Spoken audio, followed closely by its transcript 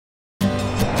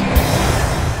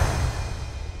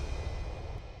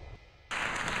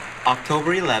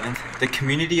October 11th, the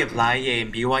community of Alaka'i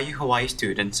and BYU Hawaii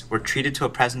students were treated to a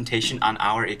presentation on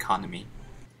our economy.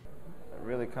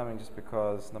 Really coming just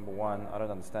because, number one, I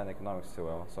don't understand economics too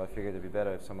well, so I figured it'd be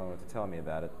better if someone were to tell me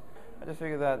about it. I just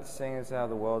figured that seeing as how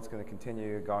the world's going to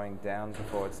continue going down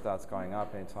before it starts going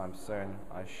up anytime soon,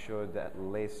 I should at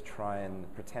least try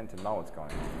and pretend to know what's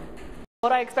going on.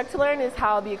 What I expect to learn is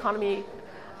how the economy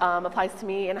applies to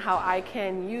me and how I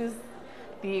can use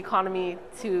the economy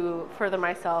to further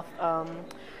myself.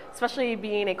 Especially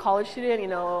being a college student,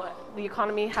 the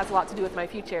economy has a lot to do with my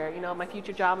future, my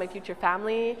future job, my future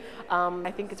family.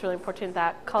 I think it's really important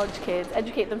that college kids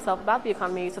educate themselves about the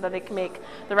economy so that they can make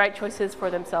the right choices for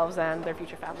themselves and their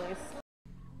future families.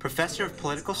 Professor of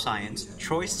Political Science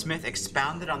Troy Smith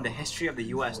expounded on the history of the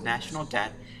U.S. national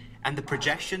debt and the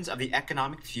projections of the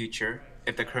economic future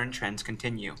if the current trends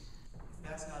continue. If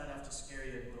that's not enough to scare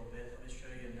you a little bit, let me show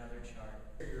you another chart.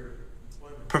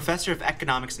 Professor of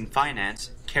Economics and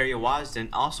Finance, Carrie Wasden,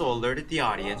 also alerted the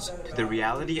audience to the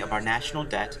reality of our national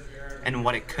debt and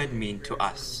what it could mean to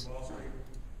us.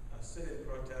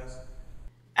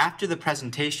 After the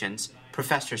presentations,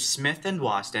 Professor Smith and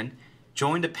Wasden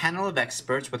joined a panel of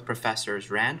experts with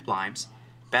Professors Rand Blimes,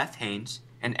 Beth Haynes,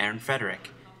 and Aaron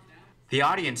Frederick. The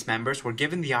audience members were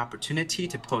given the opportunity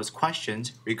to pose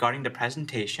questions regarding the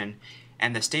presentation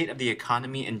and the state of the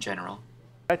economy in general.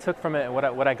 What I took from it and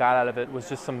what I got out of it was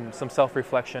just some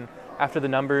self-reflection. After the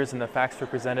numbers and the facts were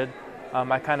presented,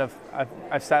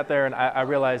 I sat there and I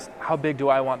realized, how big do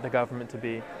I want the government to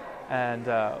be, and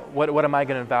what am I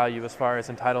going to value as far as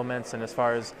entitlements and as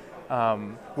far as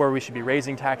where we should be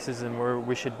raising taxes and where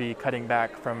we should be cutting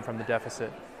back from the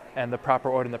deficit, and the proper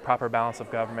order and the proper balance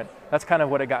of government. That's kind of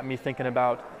what it got me thinking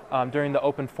about. During the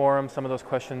open forum, some of those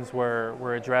questions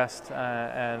were addressed,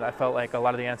 and I felt like a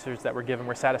lot of the answers that were given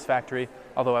were satisfactory,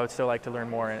 although I would still like to learn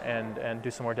more and do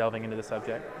some more delving into the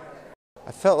subject.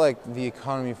 I felt like the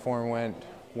Economy Forum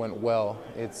went well.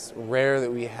 It's rare that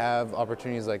we have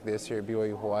opportunities like this here at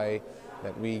BYU Hawaii,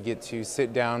 that we get to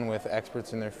sit down with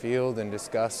experts in their field and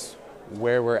discuss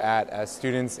where we're at as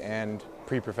students and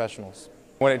pre-professionals.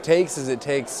 What it takes is it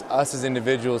takes us as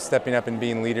individuals stepping up and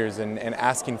being leaders and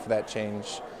asking for that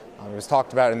change. It was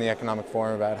talked about in the Economic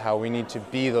Forum about how we need to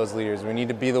be those leaders. We need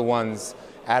to be the ones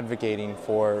advocating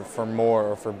for more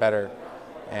or for better.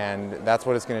 And that's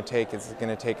what it's going to take. It's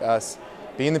going to take us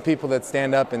being the people that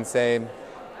stand up and say,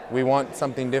 we want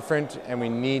something different and we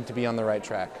need to be on the right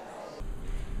track.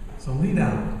 So lead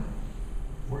out,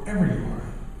 wherever you are.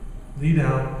 Lead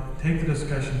out, take the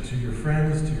discussion to your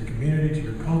friends, to your community, to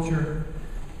your culture,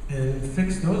 and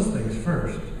fix those things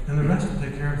first, and the rest will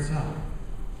take care of itself.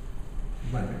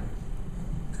 Bye.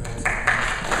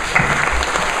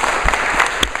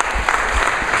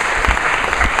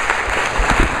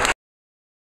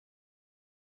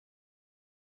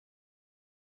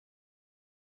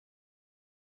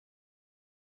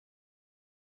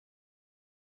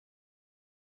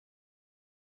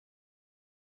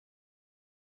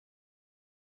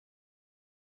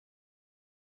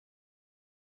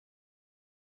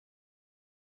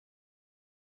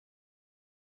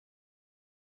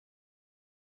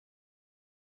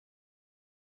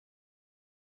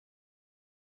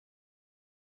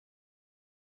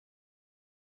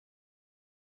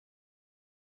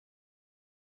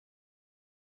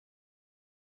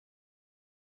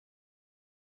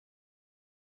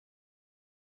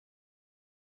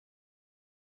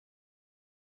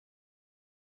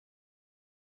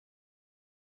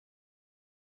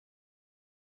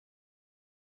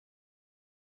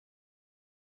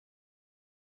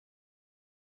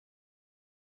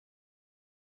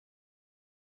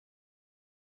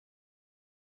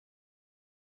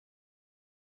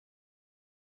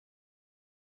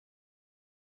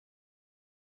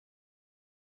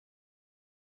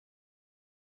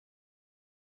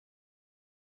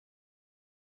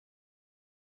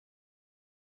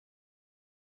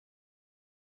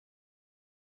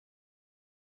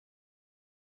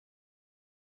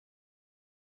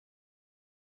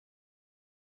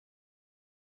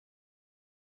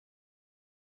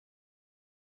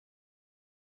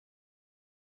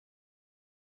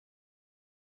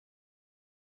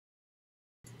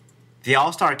 The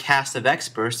all-star cast of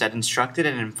experts that instructed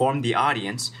and informed the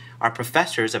audience are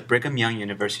professors of Brigham Young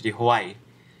University, Hawaii.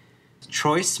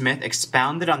 Troy Smith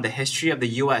expounded on the history of the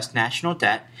U.S. national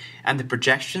debt and the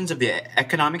projections of the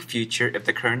economic future if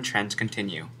the current trends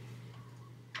continue.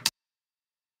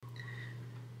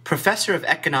 Professor of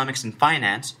Economics and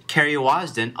Finance, Carrie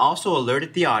Wasden, also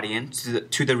alerted the audience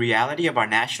to the reality of our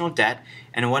national debt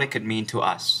and what it could mean to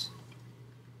us.